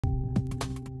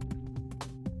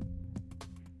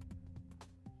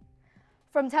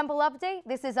From Temple Update,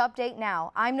 this is Update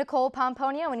Now. I'm Nicole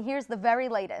Pomponio, and here's the very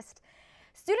latest.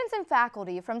 Students and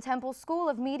faculty from Temple School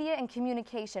of Media and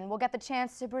Communication will get the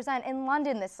chance to present in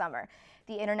London this summer.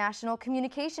 The International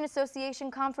Communication Association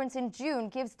Conference in June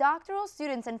gives doctoral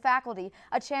students and faculty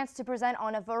a chance to present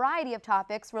on a variety of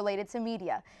topics related to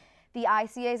media. The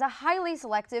ICA is a highly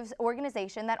selective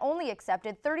organization that only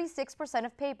accepted 36%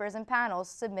 of papers and panels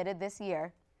submitted this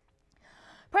year.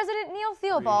 President Neil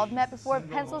Theobald met before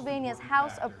Pennsylvania's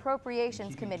House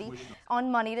Appropriations Committee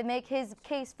on Money to make his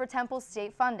case for Temple's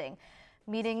state funding.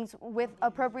 Meetings with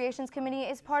Appropriations Committee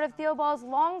is part of Theobald's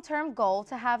long-term goal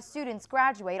to have students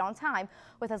graduate on time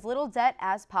with as little debt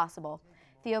as possible.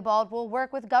 Theobald will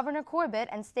work with Governor Corbett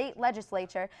and state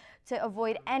legislature to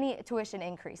avoid any tuition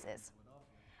increases.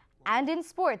 And in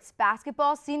sports,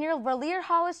 basketball senior Rahlir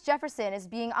Hollis-Jefferson is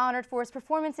being honored for his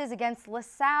performances against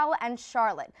LaSalle and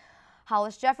Charlotte.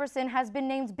 Hollis-Jefferson has been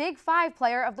named Big Five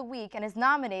Player of the Week and is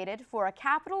nominated for a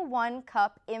Capital One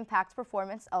Cup Impact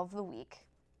Performance of the Week.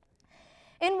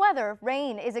 In weather,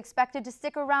 rain is expected to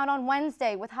stick around on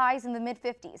Wednesday with highs in the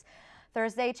mid-50s.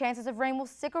 Thursday, chances of rain will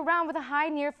stick around with a high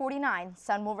near 49.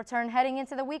 Sun will return heading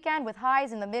into the weekend with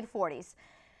highs in the mid-40s.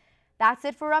 That's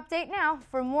it for Update Now.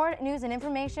 For more news and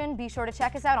information, be sure to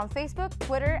check us out on Facebook,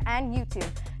 Twitter, and YouTube.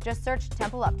 Just search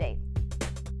Temple Update.